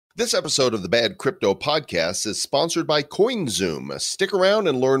This episode of the Bad Crypto Podcast is sponsored by CoinZoom. Stick around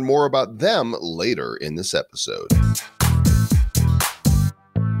and learn more about them later in this episode.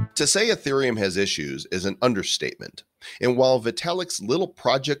 To say Ethereum has issues is an understatement. And while Vitalik's little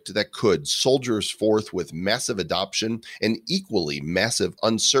project that could soldiers forth with massive adoption and equally massive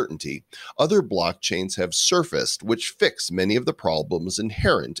uncertainty, other blockchains have surfaced which fix many of the problems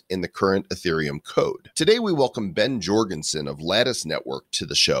inherent in the current Ethereum code. Today we welcome Ben Jorgensen of Lattice Network to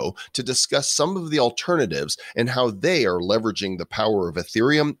the show to discuss some of the alternatives and how they are leveraging the power of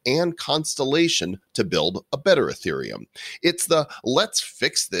Ethereum and Constellation to build a better Ethereum. It's the Let's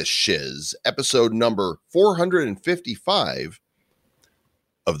Fix This Shiz, episode number 455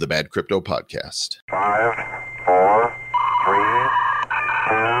 of the Bad Crypto Podcast. 5, 4, 3,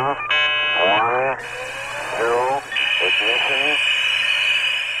 2, 1, 0, ignition.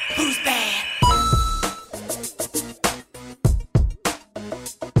 Who's bad?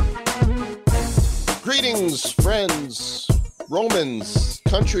 Greetings, friends, Romans,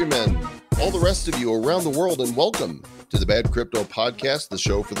 countrymen, all the rest of you around the world, and welcome to the Bad Crypto Podcast, the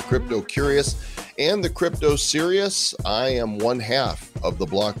show for the crypto curious and the crypto serious. I am one half of the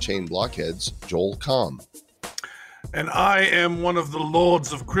blockchain blockheads, Joel Comm. And I am one of the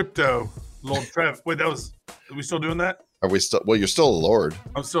lords of crypto, Lord Trev. Wait, are we still doing that? Are we still? Well, you're still a lord.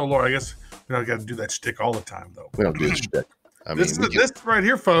 I'm still a lord. I guess we don't got to do that shtick all the time, though. We don't do this shit. I mean, this right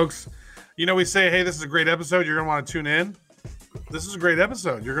here, folks. You know, we say, hey, this is a great episode. You're going to want to tune in. This is a great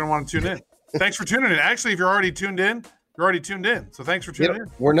episode. You're going to want to tune in. Thanks for tuning in. Actually, if you're already tuned in, you're already tuned in. So thanks for tuning in.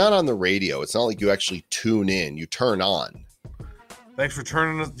 We're not on the radio. It's not like you actually tune in. You turn on. Thanks for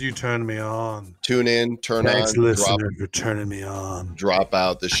turning us. You turned me on. Tune in, turn Thanks, on, listener, for turning me on. Drop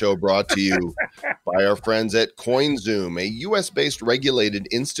out. The show brought to you by our friends at CoinZoom, a U.S.-based regulated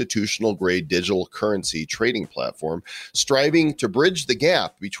institutional-grade digital currency trading platform striving to bridge the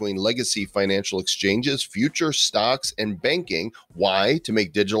gap between legacy financial exchanges, future stocks, and banking. Why? To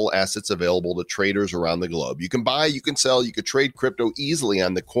make digital assets available to traders around the globe. You can buy, you can sell, you can trade crypto easily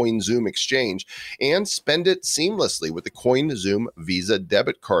on the CoinZoom exchange and spend it seamlessly with the CoinZoom Visa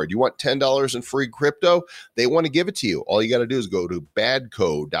debit card. You want $10 in free crypto? They want to give it to you. All you got to do is go to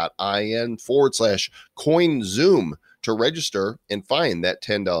badco.in/CoinZoom to register and find that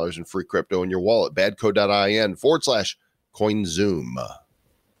 $10 in free crypto in your wallet. Badco.in/CoinZoom.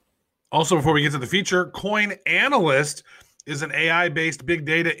 Also, before we get to the feature, Coin Analyst is an AI-based big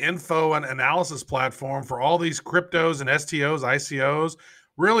data info and analysis platform for all these cryptos and STOs, ICOs.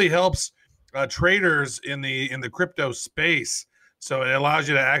 Really helps traders in the crypto space. So it allows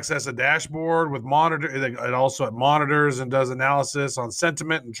you to access a dashboard with monitor. It also monitors and does analysis on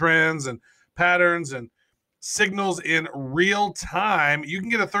sentiment and trends and patterns and signals in real time. You can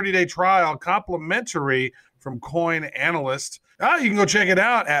get a 30-day trial complimentary from Coin Analyst. You can go check it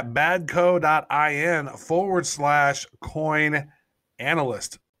out at badco.in/Coin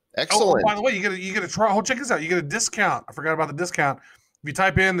Analyst. Excellent. Oh, by the way, you get a trial. Oh, check this out. You get a discount. I forgot about the discount. If you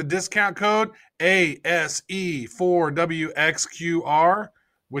type in the discount code ASE4WXQR,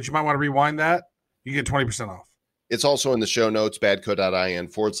 which you might want to rewind that, you get 20% off. It's also in the show notes,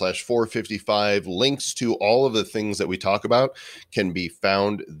 badco.in/455. Links to all of the things that we talk about can be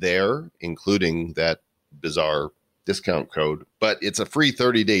found there, including that bizarre discount code. But it's a free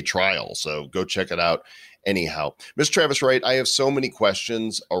 30-day trial, so go check it out anyhow. Mr. Travis Wright, I have so many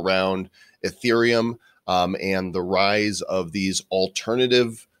questions around Ethereum and the rise of these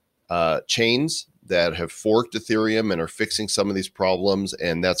alternative chains that have forked Ethereum and are fixing some of these problems.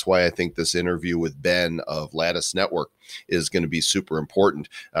 And that's why I think this interview with Ben of Lattice Network is going to be super important.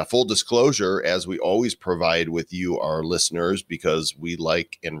 Full disclosure, as we always provide with you, our listeners, because we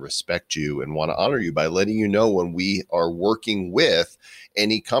like and respect you and want to honor you by letting you know when we are working with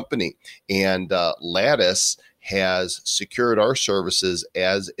any company. And Lattice has secured our services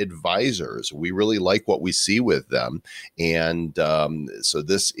as advisors. We really like what we see with them. And so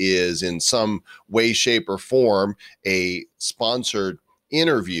this is in some way, shape, or form a sponsored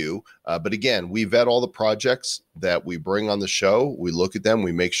interview. But again, we vet all the projects that we bring on the show. We look at them.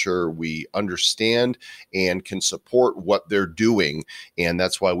 We make sure we understand and can support what they're doing. And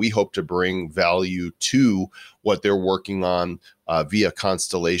that's why we hope to bring value to what they're working on via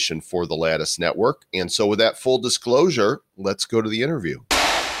Constellation for the Lattice Network. And so with that full disclosure, let's go to the interview.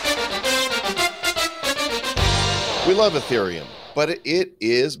 We love Ethereum, but it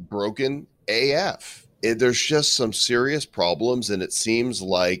is broken AF. there's just some serious problems, and it seems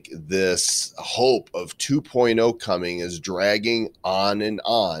like this hope of 2.0 coming is dragging on and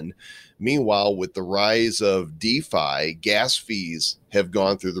on. Meanwhile, with the rise of DeFi, gas fees have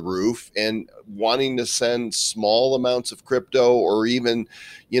gone through the roof, and wanting to send small amounts of crypto or even,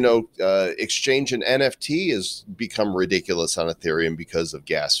 exchange an NFT has become ridiculous on Ethereum because of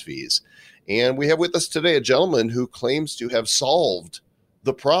gas fees. And we have with us today a gentleman who claims to have solved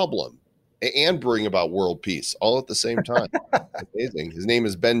the problem and bring about world peace all at the same time. Amazing. His name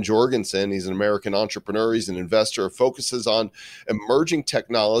is Ben Jorgensen. He's an American entrepreneur. He's an investor, focuses on emerging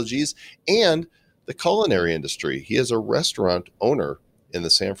technologies and the culinary industry. He is a restaurant owner in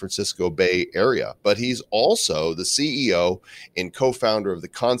the San Francisco Bay Area, but he's also the CEO and co-founder of the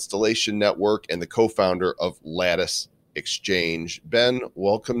Constellation Network and the co-founder of Lattice Exchange. Ben,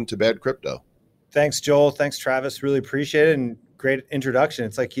 welcome to Bad Crypto. Thanks, Joel. Thanks, Travis. Really appreciate it. And great introduction.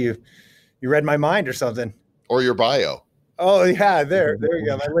 It's like you read my mind or something. Or your bio. Oh, yeah. There you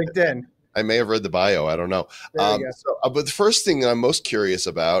go. My LinkedIn. I may have read the bio. I don't know. But the first thing I'm most curious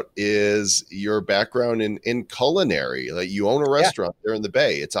about is your background in culinary. Like, you own a restaurant there in the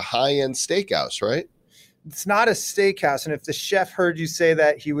Bay. It's a high-end steakhouse, right? It's not a steakhouse. And if the chef heard you say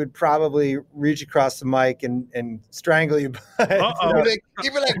that, he would probably reach across the mic and strangle you.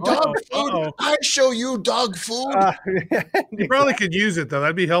 Give me like dog food. I show you dog food. You probably could use it, though.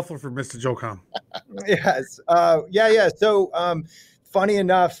 That'd be helpful for Mr. Jocom. Yes. Yeah. So funny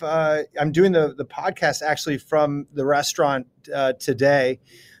enough, I'm doing the podcast actually from the restaurant today.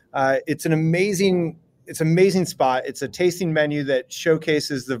 It's an amazing spot. It's a tasting menu that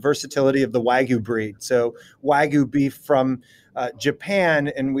showcases the versatility of the Wagyu breed. So Wagyu beef from Japan,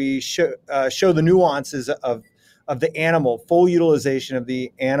 and we show the nuances of the animal, full utilization of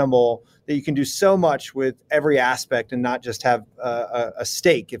the animal, that you can do so much with every aspect and not just have a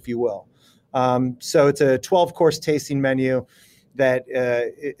steak, if you will. So it's a 12-course tasting menu that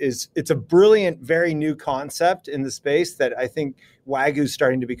it's a brilliant, very new concept in the space that I think Wagyu is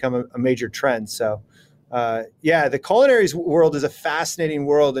starting to become a major trend. So the culinary world is a fascinating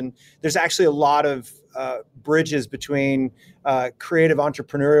world, and there's actually a lot of bridges between creative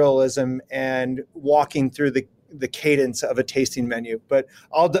entrepreneurialism and walking through the cadence of a tasting menu. But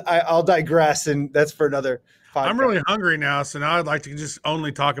I'll digress, and that's for another podcast. I'm really hungry now, so now I'd like to just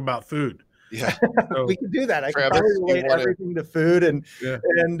only talk about food. Yeah, so, we can do that. I can probably relate everything to food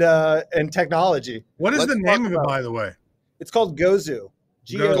and technology. What is the name of it, by the way? It's called Gozu.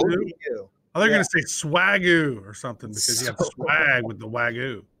 G-O-Z-U. Oh, they're going to say swagoo or something because you have swag with the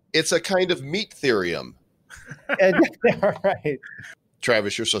Wagyu. It's a kind of meat Ethereum. Right.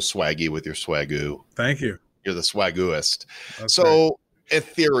 Travis, you're so swaggy with your swagoo. Thank you. You're the swagooist. That's so right.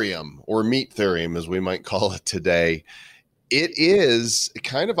 Ethereum, or meat Ethereum as we might call it today, it is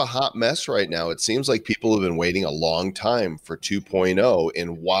kind of a hot mess right now. It seems like people have been waiting a long time for 2.0,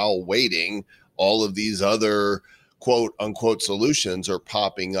 and while waiting, all of these other quote unquote solutions are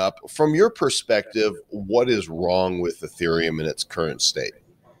popping up. From your perspective, what is wrong with Ethereum in its current state?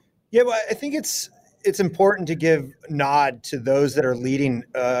 Yeah, well, I think it's important to give nod to those that are leading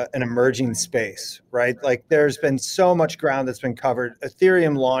an emerging space, right? Like, there's been so much ground that's been covered.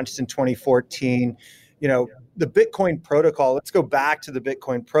 Ethereum launched in 2014. The Bitcoin protocol, let's go back to the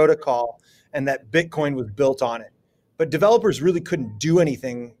Bitcoin protocol, and that Bitcoin was built on it. But developers really couldn't do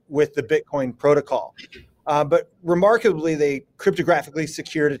anything with the Bitcoin protocol. But remarkably, they cryptographically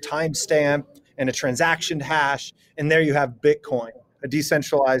secured a timestamp and a transaction hash, and there you have Bitcoin, a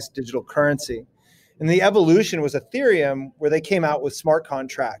decentralized digital currency. And the evolution was Ethereum, where they came out with smart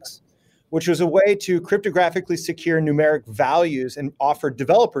contracts, which was a way to cryptographically secure numeric values and offer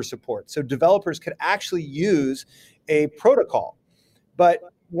developer support. So developers could actually use a protocol. But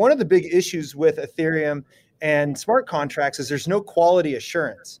one of the big issues with Ethereum and smart contracts is there's no quality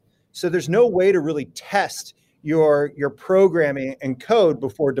assurance. So there's no way to really test your programming and code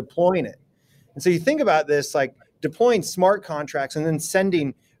before deploying it. And so you think about this, like deploying smart contracts and then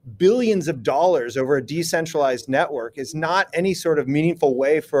sending billions of dollars over a decentralized network is not any sort of meaningful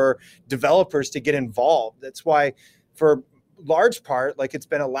way for developers to get involved. That's why, for large part, like, it's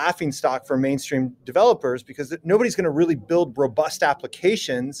been a laughingstock for mainstream developers, because nobody's going to really build robust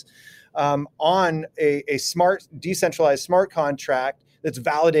applications on a smart, decentralized smart contract that's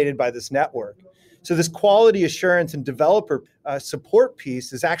validated by this network. So this quality assurance and developer support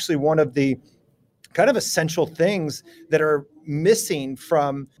piece is actually one of the kind of essential things that are missing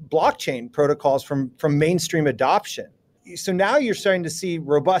from blockchain protocols from mainstream adoption. So now you're starting to see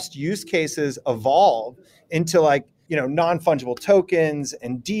robust use cases evolve into, like, non-fungible tokens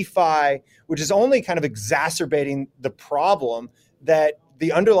and DeFi, which is only kind of exacerbating the problem that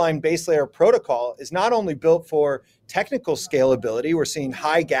the underlying base layer protocol is not only built for technical scalability, we're seeing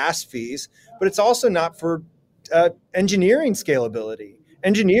high gas fees, but it's also not for engineering scalability.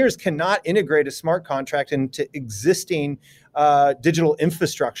 Engineers cannot integrate a smart contract into existing digital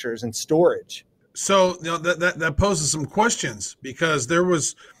infrastructures and storage. So that poses some questions, because there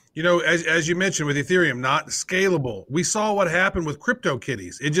was, as you mentioned with Ethereum, not scalable. We saw what happened with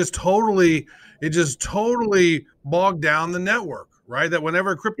CryptoKitties. It just totally bogged down the network, right? That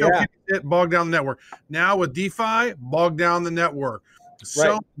whenever CryptoKitties hit, bogged down the network. Now with DeFi, bogged down the network.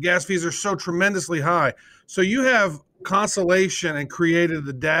 So gas fees are so tremendously high. So you have Constellation and created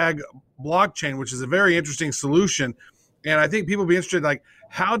the DAG blockchain, which is a very interesting solution. And I think people will be interested, like,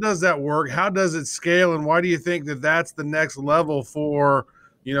 how does that work? How does it scale? And why do you think that that's the next level for,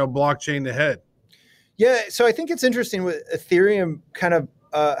 blockchain to head? Yeah, so I think it's interesting with Ethereum kind of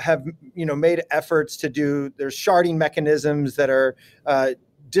have, made efforts to do, there's sharding mechanisms that are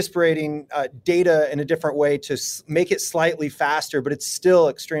disparating data in a different way to make it slightly faster, but it's still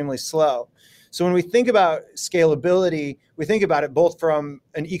extremely slow. So when we think about scalability, we think about it both from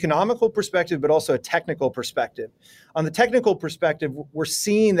an economical perspective, but also a technical perspective. On the technical perspective, we're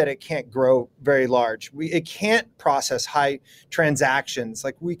seeing that it can't grow very large. It can't process high transactions.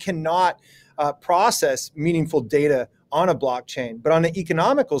 Like, we cannot process meaningful data on a blockchain. But on the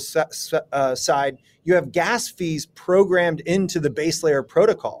economical side, you have gas fees programmed into the base layer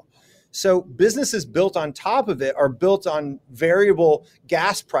protocol. So businesses built on top of it are built on variable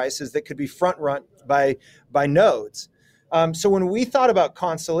gas prices that could be front run by nodes. So when we thought about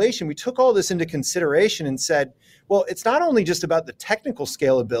Constellation, we took all this into consideration and said, well, it's not only just about the technical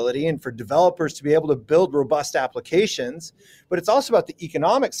scalability and for developers to be able to build robust applications, but it's also about the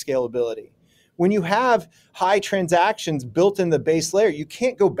economic scalability. When you have high transactions built in the base layer, you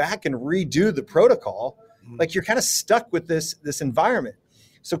can't go back and redo the protocol. Like, you're kind of stuck with this environment.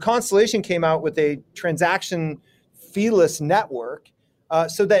 So Constellation came out with a transaction feeless network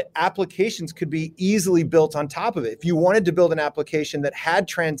so that applications could be easily built on top of it. If you wanted to build an application that had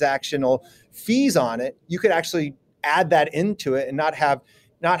transactional fees on it, you could actually add that into it and not have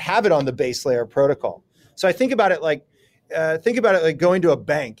it on the base layer protocol. So I think about it like going to a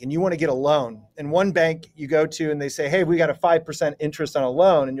bank and you want to get a loan. And one bank you go to and they say, hey, we got a 5% interest on a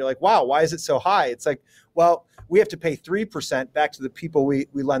loan. And you're like, wow, why is it so high? It's like, well, we have to pay 3% back to the people we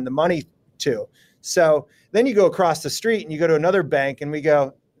lend the money to. So then you go across the street and you go to another bank and we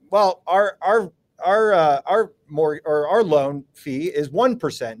go, well, our loan fee is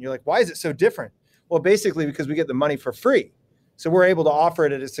 1%. And you're like, why is it so different? Well, basically because we get the money for free. So we're able to offer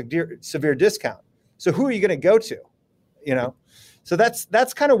it at a severe discount. So who are you going to go to? So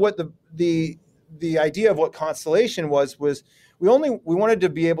that's kind of what the idea of what Constellation was we wanted to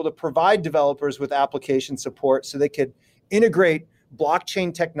be able to provide developers with application support so they could integrate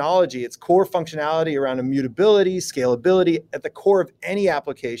blockchain technology, its core functionality around immutability, scalability at the core of any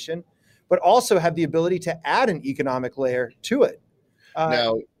application, but also have the ability to add an economic layer to it.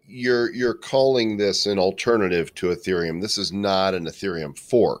 Now, you're calling this an alternative to Ethereum. This is not an Ethereum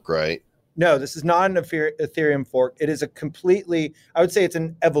fork, right? No, this is not an Ethereum fork. It is I would say it's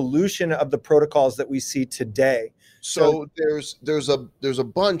an evolution of the protocols that we see today. So there's a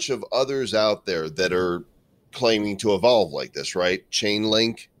bunch of others out there that are claiming to evolve like this, right?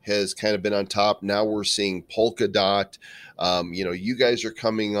 Chainlink has kind of been on top. Now we're seeing Polkadot. You guys are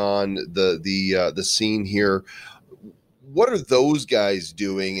coming on the scene here. What are those guys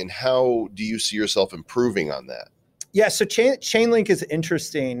doing, and how do you see yourself improving on that? Yeah, so Chainlink is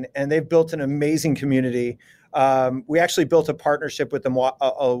interesting, and they've built an amazing community. We actually built a partnership with them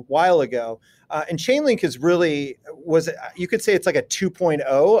a while ago. And Chainlink you could say it's like a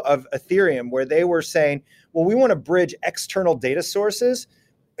 2.0 of Ethereum, where they were saying, well, we want to bridge external data sources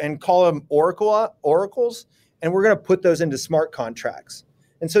and call them oracles, and we're going to put those into smart contracts.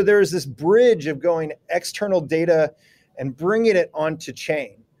 And so there's this bridge of going external data and bringing it onto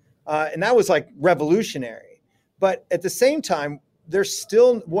chain. And that was like revolutionary. But at the same time, there's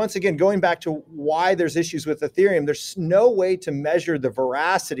still, once again, going back to why there's issues with Ethereum, there's no way to measure the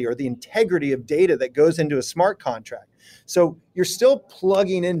veracity or the integrity of data that goes into a smart contract. So you're still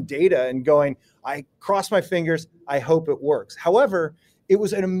plugging in data and going, I cross my fingers, I hope it works. However, it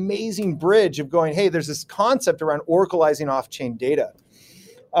was an amazing bridge of going, hey, there's this concept around oracleizing off-chain data.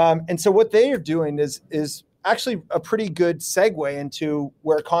 And so what they are doing is actually a pretty good segue into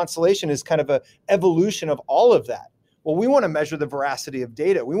where Constellation is kind of an evolution of all of that. Well, we want to measure the veracity of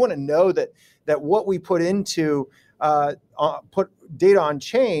data. We want to know that what we put into put data on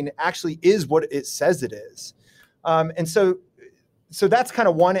chain actually is what it says it is. And so that's kind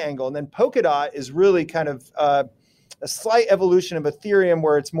of one angle. And then Polkadot is really kind of a slight evolution of Ethereum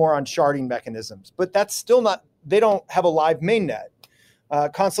where it's more on sharding mechanisms, but that's still not, they don't have a live mainnet.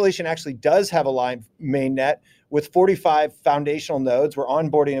 Constellation actually does have a live mainnet with 45 foundational nodes. We're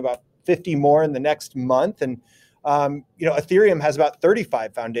onboarding about 50 more in the next month. And, Ethereum has about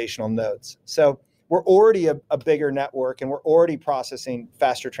 35 foundational nodes. So we're already a bigger network and we're already processing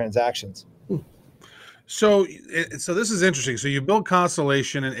faster transactions. So this is interesting. So you build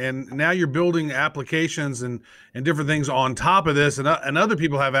Constellation, and now you're building applications and different things on top of this, and other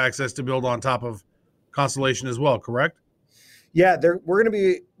people have access to build on top of Constellation as well, correct? Yeah, we're going to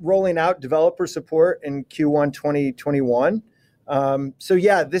be rolling out developer support in Q1 2021.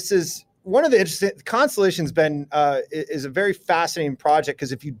 This is one of the interesting. Constellation's been is a very fascinating project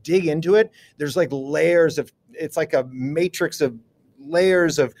because if you dig into it, there's like layers of. It's like a matrix of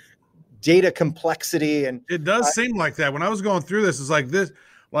layers of data complexity, and it does seem like that. When I was going through this, it's like this.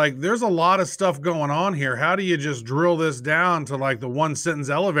 Like there's a lot of stuff going on here. How do you just drill this down to like the one sentence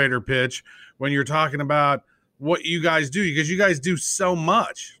elevator pitch when you're talking about what you guys do? Because you guys do so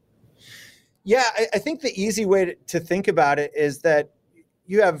much. Yeah, I think the easy way to think about it is that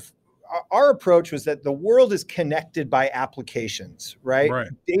you have our approach was that the world is connected by applications, right?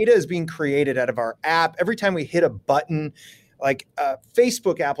 Data is being created out of our app. Every time we hit a button, like a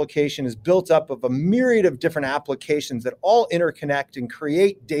Facebook application is built up of a myriad of different applications that all interconnect and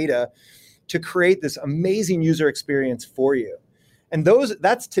create data to create this amazing user experience for you. And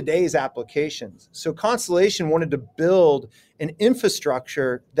that's today's applications. So Constellation wanted to build an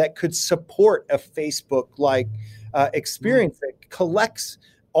infrastructure that could support a Facebook-like experience that collects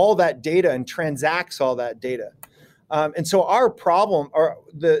all that data and transacts all that data. And so our problem, or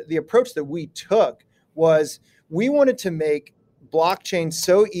the approach that we took was we wanted to make blockchain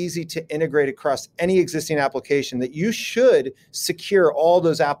so easy to integrate across any existing application that you should secure all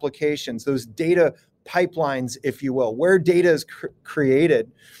those applications, those data pipelines, if you will, where data is created,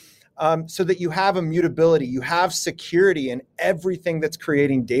 so that you have immutability, you have security in everything that's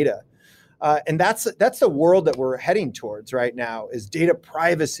creating data. And that's the world that we're heading towards right now, is data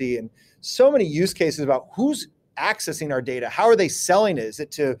privacy, and so many use cases about who's accessing our data. How are they selling it? Is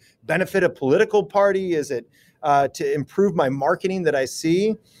it to benefit a political party? Is it to improve my marketing that I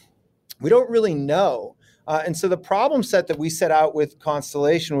see? We don't really know. And so the problem set that we set out with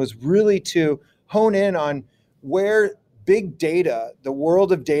Constellation was really to hone in on where big data, the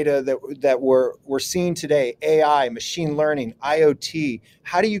world of data that we're seeing today, AI, machine learning, IoT,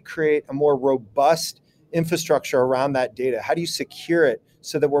 how do you create a more robust infrastructure around that data? How do you secure it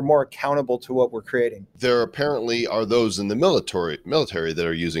so that we're more accountable to what we're creating? There apparently are those in the military that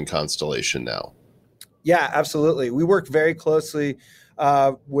are using Constellation now. Yeah, absolutely. We work very closely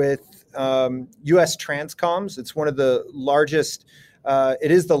with U.S. Transcoms. It's one of the largest,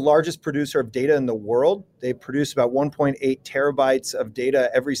 it is the largest producer of data in the world. They produce about 1.8 terabytes of data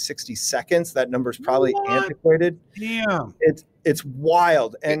every 60 seconds. That number is probably antiquated. Yeah. It's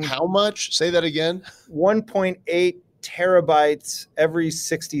wild. And how much? Say that again. 1.8 terabytes every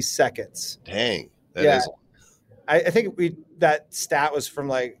 60 seconds. Dang. That is. I think that stat was from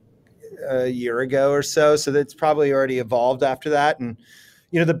like a year ago or so. So that's probably already evolved after that. And,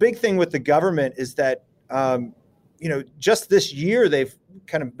 the big thing with the government is that, just this year, they've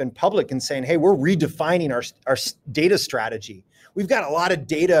kind of been public and saying, hey, we're redefining our data strategy. We've got a lot of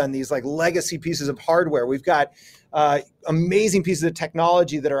data in these like legacy pieces of hardware. We've got amazing pieces of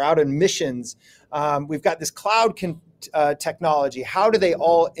technology that are out in missions. We've got this cloud technology. How do they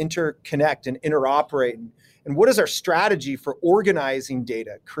all interconnect and interoperate? And what is our strategy for organizing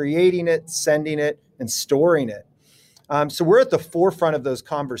data, creating it, sending it, and storing it? So we're at the forefront of those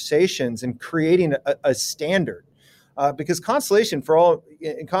conversations and creating a standard. Because Constellation,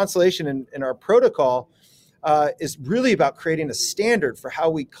 in our protocol, is really about creating a standard for how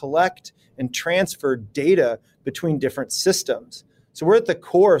we collect and transfer data between different systems. So we're at the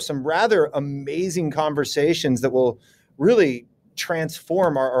core of some rather amazing conversations that will really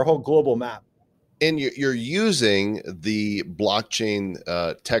transform our whole global map. And you're using the blockchain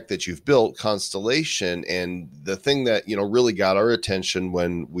tech that you've built, Constellation, and the thing that really got our attention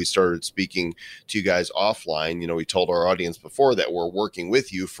when we started speaking to you guys offline. We told our audience before that we're working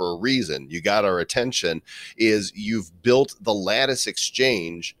with you for a reason. You got our attention. Is you've built the Lattice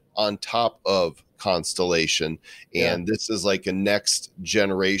exchange on top of Constellation, and this is like a next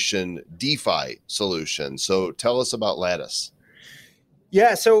generation DeFi solution. So tell us about Lattice.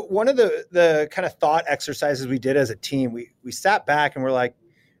 Yeah. So one of the kind of thought exercises we did as a team, we sat back and we're like,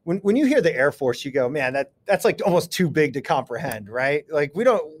 when you hear the Air Force, you go, man, that's like almost too big to comprehend, right? Like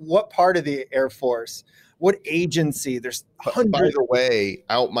what part of the Air Force? what agency. There's By hundreds. the way,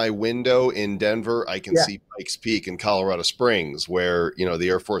 out my window in Denver, I can Yeah. see Pikes Peak in Colorado Springs, where the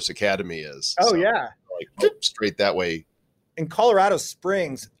Air Force Academy is. Oh So, yeah. like straight that way. In Colorado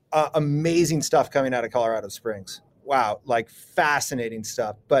Springs, amazing stuff coming out of Colorado Springs. Wow, like fascinating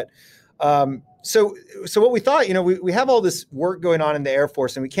stuff. But so what we thought, we have all this work going on in the Air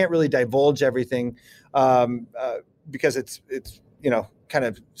Force, and we can't really divulge everything because it's kind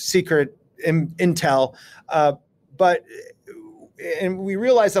of secret intel. But we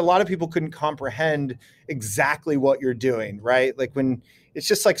realized a lot of people couldn't comprehend exactly what you're doing, right? Like when it's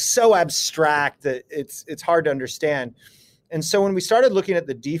just like so abstract that it's hard to understand. And so when we started looking at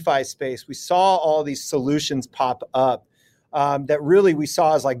the DeFi space, we saw all these solutions pop up that really we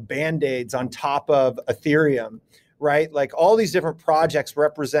saw as like Band-Aids on top of Ethereum, right? Like all these different projects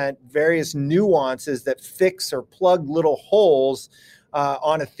represent various nuances that fix or plug little holes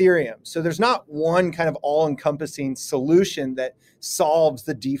on Ethereum. So there's not one kind of all-encompassing solution that solves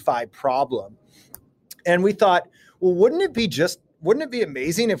the DeFi problem. And we thought, well, wouldn't it be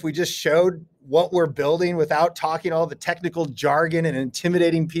amazing if we just showed what we're building without talking all the technical jargon and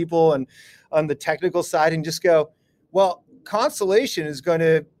intimidating people and on the technical side, and just go, well, Constellation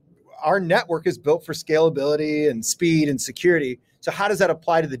our network is built for scalability and speed and security. So how does that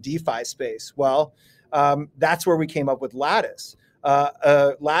apply to the DeFi space? Well, that's where we came up with Lattice.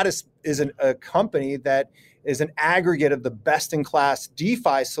 Lattice is a company that is an aggregate of the best-in-class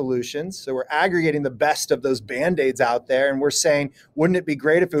DeFi solutions. So we're aggregating the best of those Band-Aids out there, and we're saying, wouldn't it be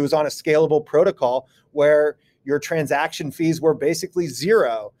great if it was on a scalable protocol where your transaction fees were basically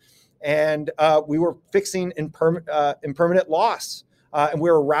zero, and we were fixing impermanent loss, and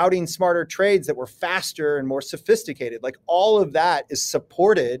we were routing smarter trades that were faster and more sophisticated. Like all of that is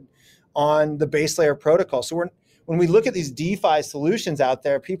supported on the base layer protocol. So when we look at these DeFi solutions out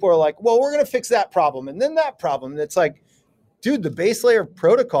there, people are like, well, we're going to fix that problem and then that problem. And it's like, dude, the base layer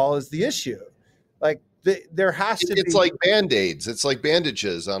protocol is the issue. Like there has to be. It's like Band-Aids. It's like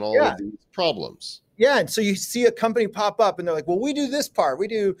bandages on all of these problems. Yeah. And so you see a company pop up and they're like, well, we do this part. We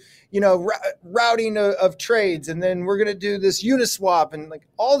do, routing of trades. And then we're going to do this Uniswap. And like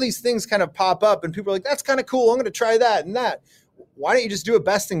all these things kind of pop up and people are like, that's kind of cool. I'm going to try that and that. Why don't you just do a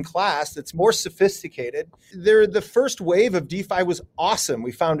best in class that's more sophisticated? The first wave of DeFi was awesome.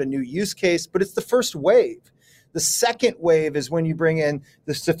 We found a new use case, but it's the first wave. The second wave is when you bring in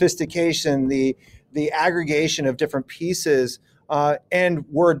the sophistication, the aggregation of different pieces, and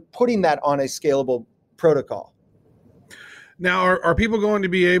we're putting that on a scalable protocol. Now, are people going to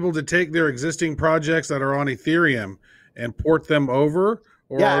be able to take their existing projects that are on Ethereum and port them over,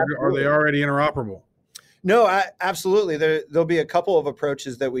 or are they already interoperable? No, absolutely. There'll be a couple of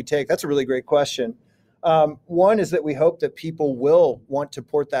approaches that we take. That's a really great question. One is that we hope that people will want to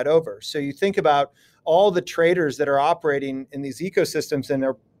port that over. So you think about all the traders that are operating in these ecosystems and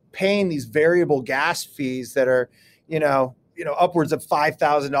they're paying these variable gas fees that are, upwards of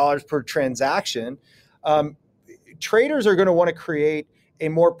 $5,000 per transaction. Traders are going to want to create a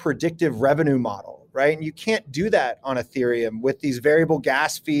more predictive revenue model, right? And you can't do that on Ethereum with these variable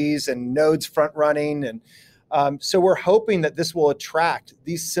gas fees and nodes front running. And so we're hoping that this will attract,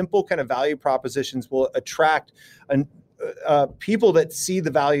 these simple kind of value propositions will attract people that see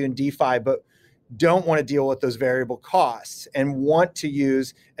the value in DeFi, but don't want to deal with those variable costs and want to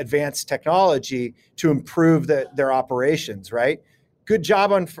use advanced technology to improve their operations, right? Good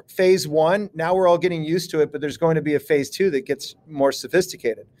job on phase one. Now we're all getting used to it, but there's going to be a phase two that gets more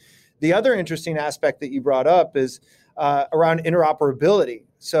sophisticated. The other interesting aspect that you brought up is around interoperability.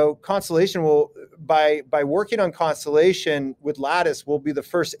 So Constellation will, by working on Constellation with Lattice, will be the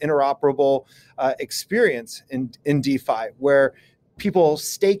first interoperable experience in DeFi, where people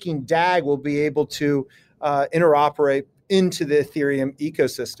staking DAG will be able to interoperate into the Ethereum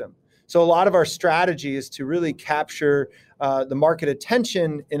ecosystem. So a lot of our strategy is to really capture the market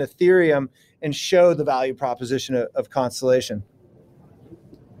attention in Ethereum and show the value proposition of Constellation.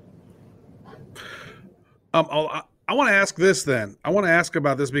 I want to ask this then. I want to ask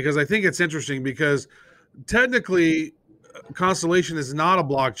about this because I think it's interesting because technically Constellation is not a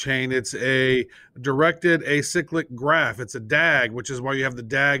blockchain. It's a directed acyclic graph. It's a DAG, which is why you have the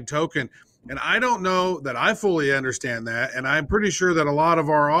DAG token. And I don't know that I fully understand that. And I'm pretty sure that a lot of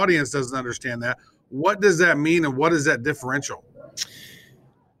our audience doesn't understand that. What does that mean? And what is that differential?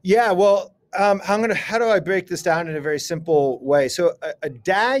 Yeah, well, how do I break this down in a very simple way? So a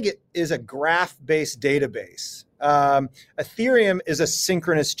DAG is a graph-based database. Ethereum is a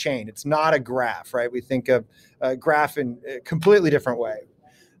synchronous chain. It's not a graph, right? We think of a graph in a completely different way.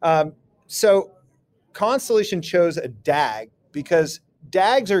 So Constellation chose a DAG because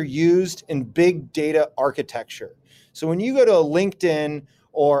DAGs are used in big data architecture. So when you go to a LinkedIn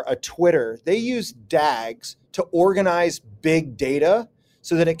or a Twitter, they use DAGs to organize big data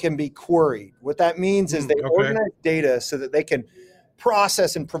so that it can be queried. What that means is they organize data so that they can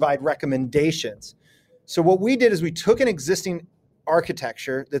process and provide recommendations. So what we did is we took an existing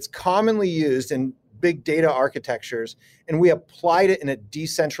architecture that's commonly used in big data architectures, and we applied it in a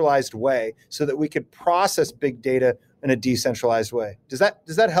decentralized way so that we could process big data in a decentralized way. Does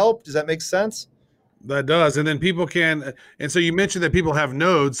that help? Does that make sense? That does. And then people can, and so you mentioned that people have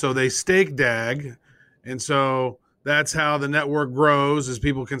nodes, so they stake DAG. And so that's how the network grows, is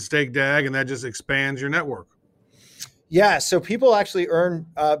people can stake DAG, and that just expands your network. Yeah, so people actually earn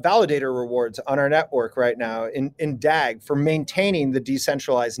validator rewards on our network right now in DAG for maintaining the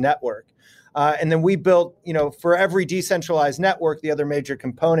decentralized network. And then we built, for every decentralized network, the other major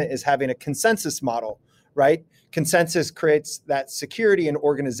component is having a consensus model, right? Consensus creates that security and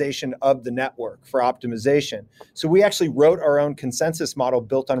organization of the network for optimization. So we actually wrote our own consensus model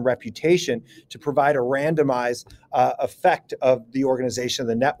built on reputation to provide a randomized effect of the organization of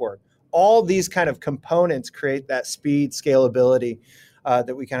the network. All these kind of components create that speed, scalability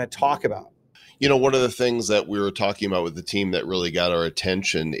that we kind of talk about. One of the things that we were talking about with the team that really got our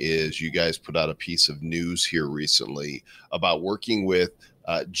attention is you guys put out a piece of news here recently about working with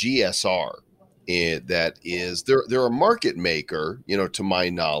GSR. That is, they're a market maker, to my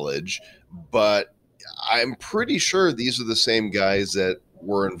knowledge, but I'm pretty sure these are the same guys that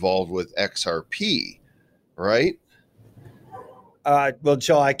were involved with XRP, right? Well,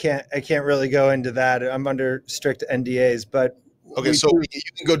 Joel, I can't really go into that. I'm under strict NDAs, but okay, so you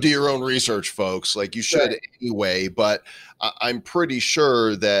can go do your own research, folks. Like you should anyway. But I'm pretty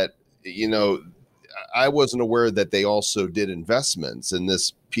sure that I wasn't aware that they also did investments. And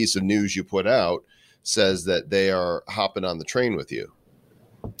this piece of news you put out says that they are hopping on the train with you.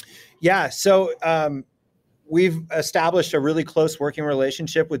 Yeah. So we've established a really close working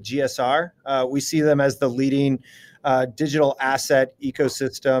relationship with GSR. We see them as the leading digital asset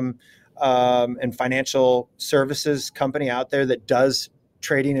ecosystem and financial services company out there that does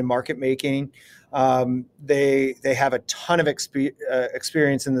trading and market making. They have a ton of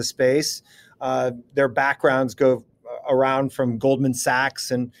experience in the space. Their backgrounds go around from Goldman Sachs,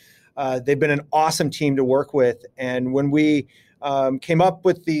 and they've been an awesome team to work with. And when we came up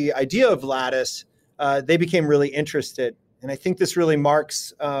with the idea of Lattice, they became really interested. And I think this really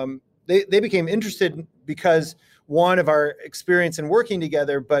marks, they became interested because one of our experience in working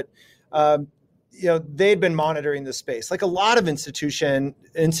together, but they'd been monitoring the space. Like a lot of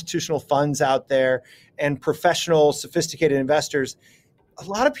institutional funds out there and professional, sophisticated investors, a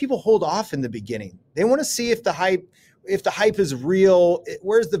lot of people hold off in the beginning. They want to see if the hype is real,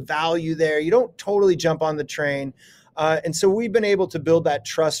 where's the value there? You don't totally jump on the train. And so we've been able to build that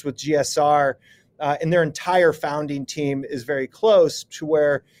trust with GSR, and their entire founding team is very close to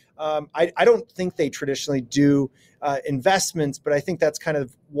where I don't think they traditionally do investments, but I think that's kind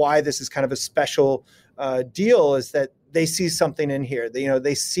of why this is kind of a special deal, is that they see something in here.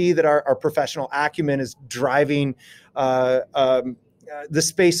 They see that our professional acumen is driving the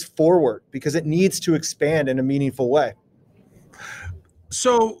space forward because it needs to expand in a meaningful way.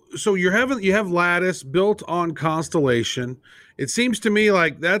 So you have Lattice built on Constellation. It seems to me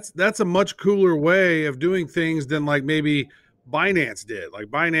like that's a much cooler way of doing things than like maybe Binance did. Like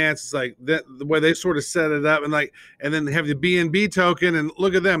Binance is like the way they sort of set it up, and then they have the BNB token, and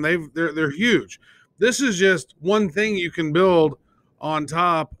look at them, they're huge. This is just one thing you can build on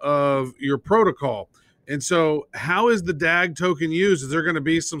top of your protocol. And so how is the DAG token used? Is there going to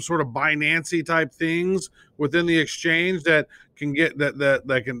be some sort of Binance-y type things within the exchange that can get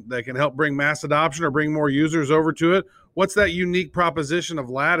that can help bring mass adoption or bring more users over to it? What's that unique proposition of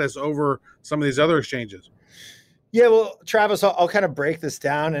Lattice over some of these other exchanges? Yeah, well, Travis, I'll kind of break this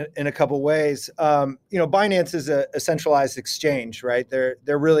down in a couple ways. Binance is a centralized exchange, right? They're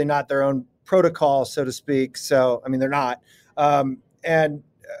really not their own protocol, so to speak. So, I mean, they're not. And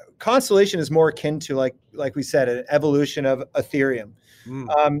Constellation is more akin to, like we said, an evolution of Ethereum,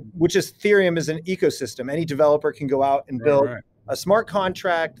 which is Ethereum is an ecosystem. Any developer can go out and build a smart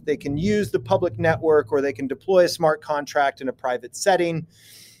contract. They can use the public network, or they can deploy a smart contract in a private setting.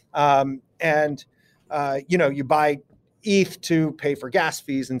 You buy ETH to pay for gas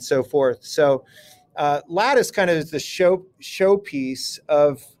fees and so forth. So Lattice kind of is the showpiece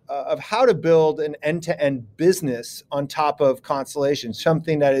of how to build an end-to-end business on top of Constellation,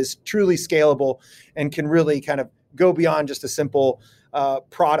 something that is truly scalable and can really kind of go beyond just a simple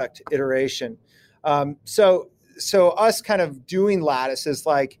product iteration. So us kind of doing Lattice is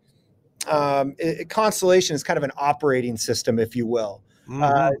like Constellation is kind of an operating system, if you will.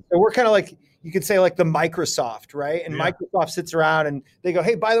 So we're kind of like, you could say like the Microsoft, right? And Microsoft sits around and they go,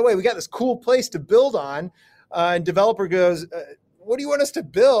 hey, by the way, we got this cool place to build on. And developer goes, what do you want us to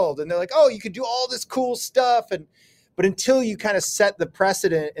build? And they're like, oh, you could do all this cool stuff. But until you kind of set the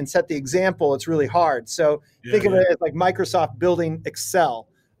precedent and set the example, it's really hard. So think of it as like Microsoft building Excel.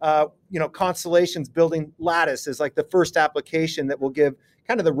 Constellation's building Lattice is like the first application that will give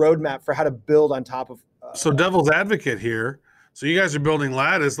kind of the roadmap for how to build on top of. So devil's advocate here. So you guys are building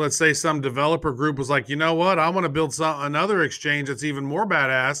Lattice. Let's say some developer group was like, you know what? I want to build another exchange that's even more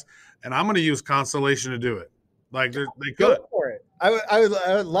badass, and I'm going to use Constellation to do it. Like they could. Go for it. I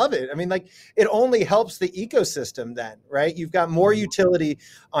would love it. I mean, like it only helps the ecosystem then, right? You've got more utility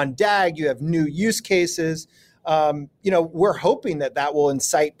on DAG. You have new use cases. We're hoping that will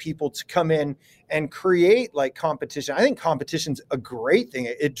incite people to come in and create like competition. I think competition's a great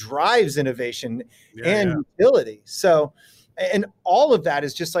thing. It drives innovation and utility. So, and all of that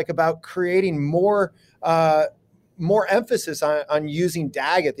is just like about creating more emphasis on using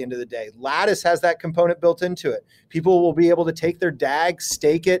DAG at the end of the day. Lattice has that component built into it. People will be able to take their DAG,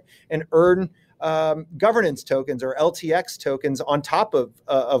 stake it, and earn governance tokens or LTX tokens on top of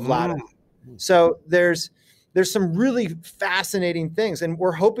Lattice. So there's some really fascinating things, and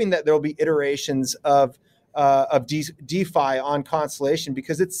we're hoping that there will be iterations of DeFi on Constellation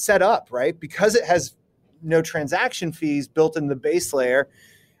because it's set up, right? Because it has no transaction fees built in the base layer.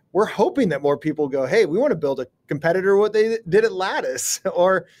 We're hoping that more people go, hey, we want to build a competitor what they did at Lattice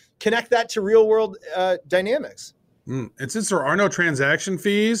or connect that to real world dynamics. And since there are no transaction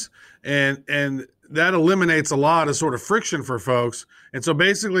fees and that eliminates a lot of sort of friction for folks. And so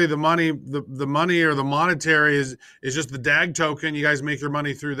basically the money or the monetary is just the DAG token. You guys make your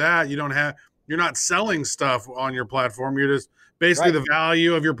money through that. You're not selling stuff on your platform. You're just basically the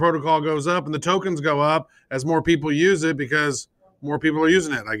value of your protocol goes up and the tokens go up as more people use it because more people are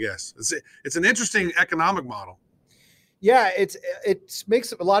using it, I guess. It's an interesting economic model. Yeah, it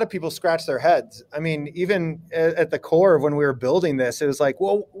makes a lot of people scratch their heads. I mean, even at the core of when we were building this, it was like,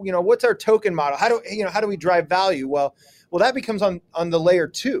 well, what's our token model? How do we drive value? Well, that becomes on the layer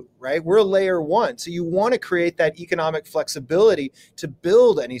 2, right? We're layer 1. So you want to create that economic flexibility to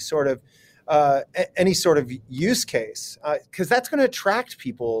build any sort of use case, because that's going to attract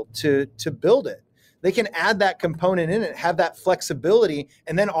people to build it. They can add that component in it, have that flexibility,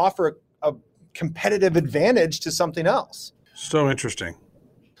 and then offer a competitive advantage to something else. So interesting.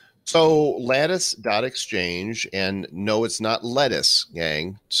 So Lattice.exchange, and no, it's not lettuce,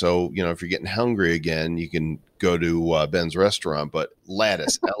 gang. So, if you're getting hungry again, you can go to Ben's restaurant, but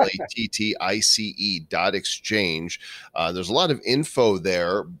Lattice, Lattice.exchange. There's a lot of info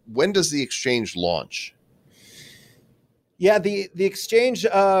there. When does the exchange launch? Yeah, the exchange,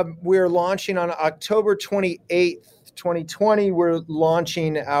 we're launching on October 28th, 2020. We're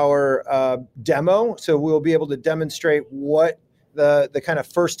launching our demo. So we'll be able to demonstrate what the kind of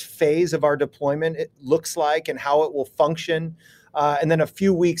first phase of our deployment it looks like and how it will function. And then a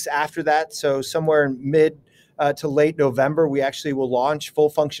few weeks after that, so somewhere in mid to late November, we actually will launch full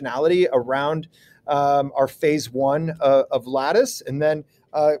functionality around our phase 1 of Lattice. And then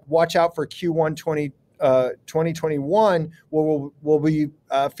watch out for Q1 2021, where we'll be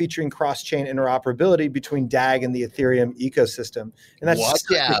featuring cross-chain interoperability between DAG and the Ethereum ecosystem. And that's watch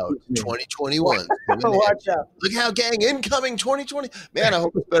out, 2021. Watch out! Look how incoming 2020. Man, I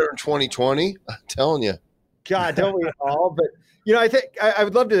hope it's better in 2020. I'm telling you. God, don't we all? But I think I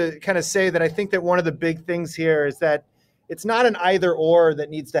would love to kind of say that I think that one of the big things here is that it's not an either or that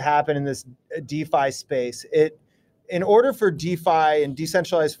needs to happen in this DeFi space. In order for DeFi and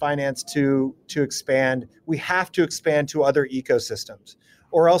decentralized finance to expand, we have to expand to other ecosystems,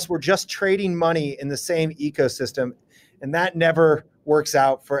 or else we're just trading money in the same ecosystem, and that never works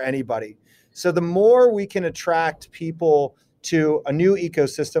out for anybody. So the more we can attract people to a new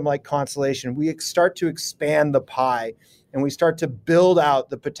ecosystem like Constellation, we start to expand the pie, and we start to build out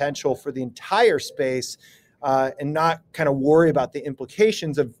the potential for the entire space, and not kind of worry about the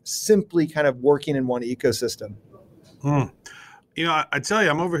implications of simply kind of working in one ecosystem. I tell you,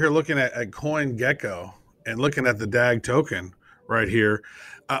 I'm over here looking at CoinGecko and looking at the DAG token right here.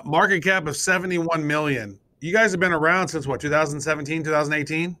 Market cap of 71 million. You guys have been around since what, 2017,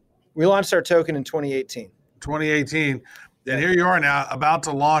 2018? We launched our token in 2018. 2018. And here you are now about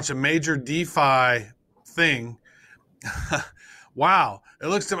to launch a major DeFi thing. Wow. It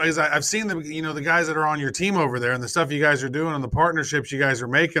looks to me, I've seen the guys that are on your team over there and the stuff you guys are doing and the partnerships you guys are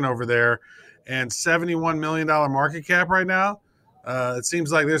making over there. And $71 million market cap right now. It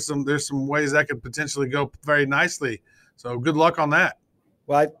seems like there's some ways that could potentially go very nicely. So good luck on that.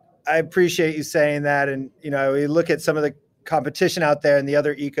 Well, I appreciate you saying that. And, we look at some of competition out there and the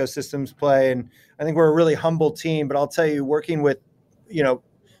other ecosystems play. And I think we're a really humble team, but I'll tell you, working with,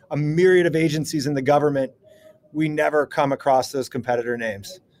 a myriad of agencies in the government, we never come across those competitor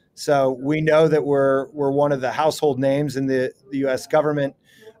names. So we know that we're one of the household names in the U.S. government,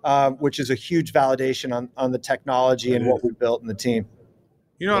 which is a huge validation on the technology and what we built in the team.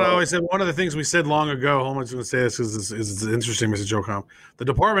 You know what I always said? One of the things we said long ago, I'm just going to say this because it's interesting, Mr. Jocom. The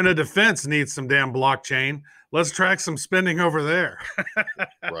Department of Defense needs some damn blockchain. Let's track some spending over there.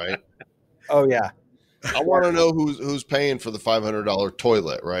 Right. Oh, yeah. I want to know who's paying for the $500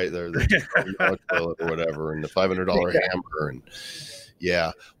 toilet, right? The $500 toilet or whatever, and the $500 hammer. And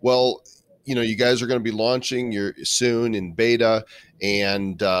yeah. Well, you guys are going to be launching soon in beta,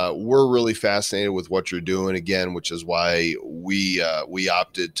 and we're really fascinated with what you're doing again, which is why we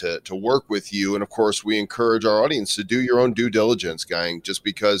opted to work with you. And of course, we encourage our audience to do your own due diligence, gang. Just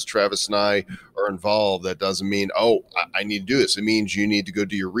because Travis and I are involved, that doesn't mean, I need to do this. It means you need to go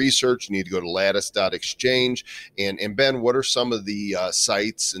do your research. You need to go to lattice.exchange. And Ben, what are some of the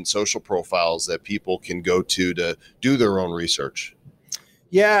sites and social profiles that people can go to do their own research?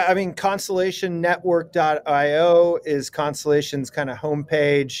 Yeah, I mean, constellationnetwork.io is Constellation's kind of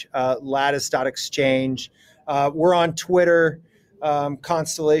homepage, lattice.exchange. We're on Twitter.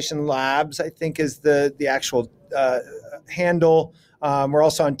 Constellation Labs, I think, is the actual handle. We're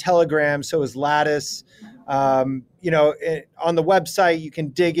also on Telegram, so is Lattice. On the website, you can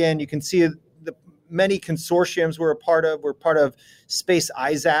dig in. You can see the many consortiums we're a part of. We're part of Space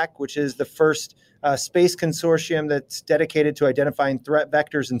Isaac, which is the first space consortium that's dedicated to identifying threat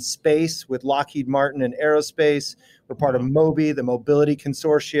vectors in space with Lockheed Martin and aerospace. We're part of MOBI, the Mobility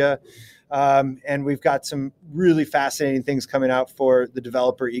Consortia. And we've got some really fascinating things coming out for the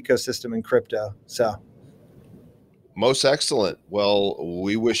developer ecosystem in crypto. So, most excellent. Well,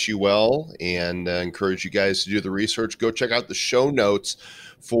 we wish you well and encourage you guys to do the research. Go check out the show notes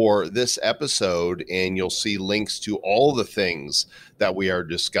for this episode, and you'll see links to all the things that we are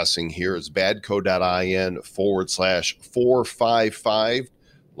discussing here. It's badco.in/455.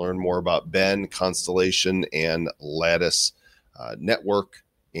 Learn more about Ben, Constellation, and Lattice Network,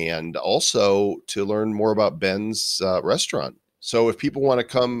 and also to learn more about Ben's restaurant. So if people want to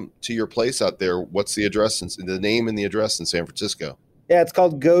come to your place out there, what's the address, the name and the address in San Francisco? Yeah, it's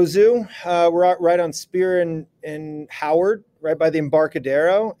called Gozu. We're out right on Spear and Howard, right by the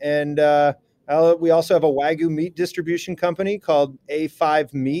Embarcadero. And we also have a Wagyu meat distribution company called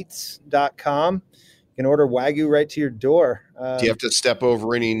a5meats.com. You can order Wagyu right to your door. Do you have to step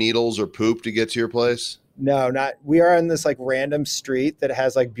over any needles or poop to get to your place? No, not. We are in this random street that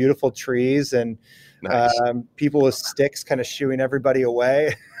has beautiful trees and nice. People with sticks kind of shooing everybody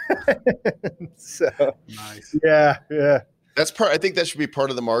away. So nice. Yeah. I think that should be part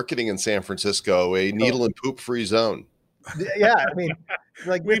of the marketing in San Francisco, a needle and poop free zone. Yeah, I mean,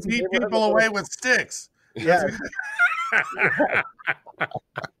 we beat people away with sticks. Yeah.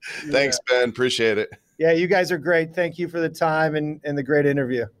 Thanks, Ben. Appreciate it. Yeah, you guys are great. Thank you for the time and the great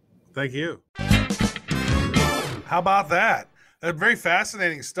interview. Thank you. How about that? Very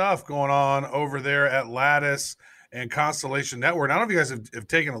fascinating stuff going on over there at Lattice and Constellation Network. I don't know if you guys have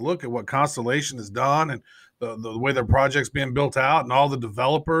taken a look at what Constellation has done and the way their project's being built out and all the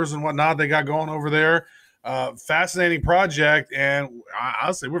developers and whatnot they got going over there. Fascinating project, and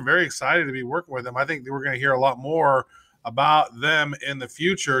honestly, we're very excited to be working with them. I think we're going to hear a lot more about them in the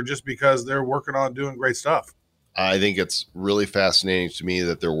future just because they're working on doing great stuff. I think it's really fascinating to me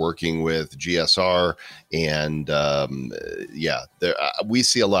that they're working with GSR, and we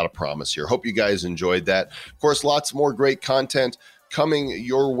see a lot of promise here. Hope you guys enjoyed that. Of course, lots more great content coming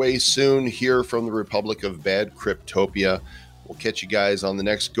your way soon here from the Republic of Bad Cryptopia. We'll catch you guys on the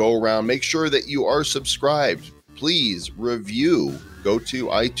next go around. Make sure that you are subscribed. Please review. Go to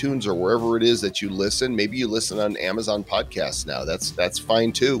iTunes or wherever it is that you listen. Maybe you listen on Amazon Podcasts now. That's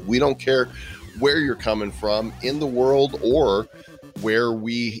fine too. We don't care where you're coming from in the world or where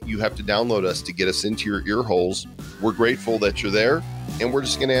you have to download us to get us into your ear holes. We're grateful that you're there, and we're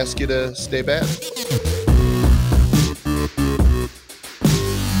just going to ask you to stay bad.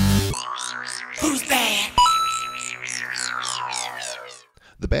 Who's bad?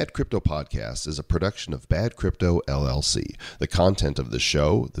 The Bad Crypto Podcast is a production of Bad Crypto LLC. The content of the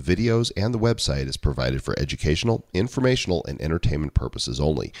show, the videos, and the website is provided for educational, informational, and entertainment purposes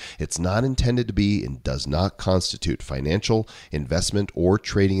only. It's not intended to be and does not constitute financial, investment, or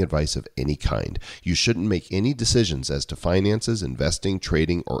trading advice of any kind. You shouldn't make any decisions as to finances, investing,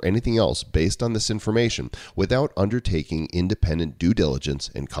 trading, or anything else based on this information without undertaking independent due diligence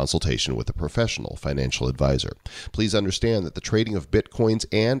and consultation with a professional financial advisor. Please understand that the trading of Bitcoins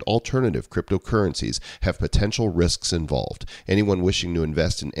and and alternative cryptocurrencies have potential risks involved. Anyone wishing to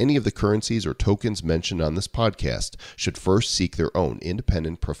invest in any of the currencies or tokens mentioned on this podcast should first seek their own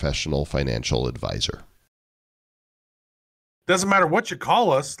independent professional financial advisor. Doesn't matter what you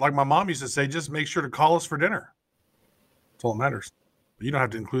call us. Like my mom used to say, just make sure to call us for dinner. That's all that matters. But you don't have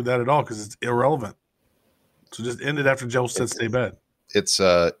to include that at all because it's irrelevant. So just end it after Joe said stay bed. It's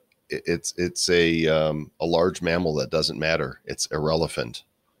a large mammal that doesn't matter. It's irrelevant.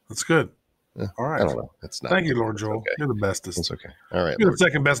 That's good. Yeah, all right. I don't know. It's not. Thank you, Lord Joel. Okay. You're the bestest. It's okay. All right. You're Lord. the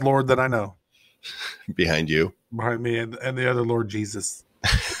second best Lord that I know. Behind you. Behind me and the other Lord Jesus.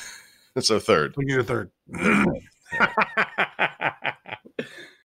 So third. You're third.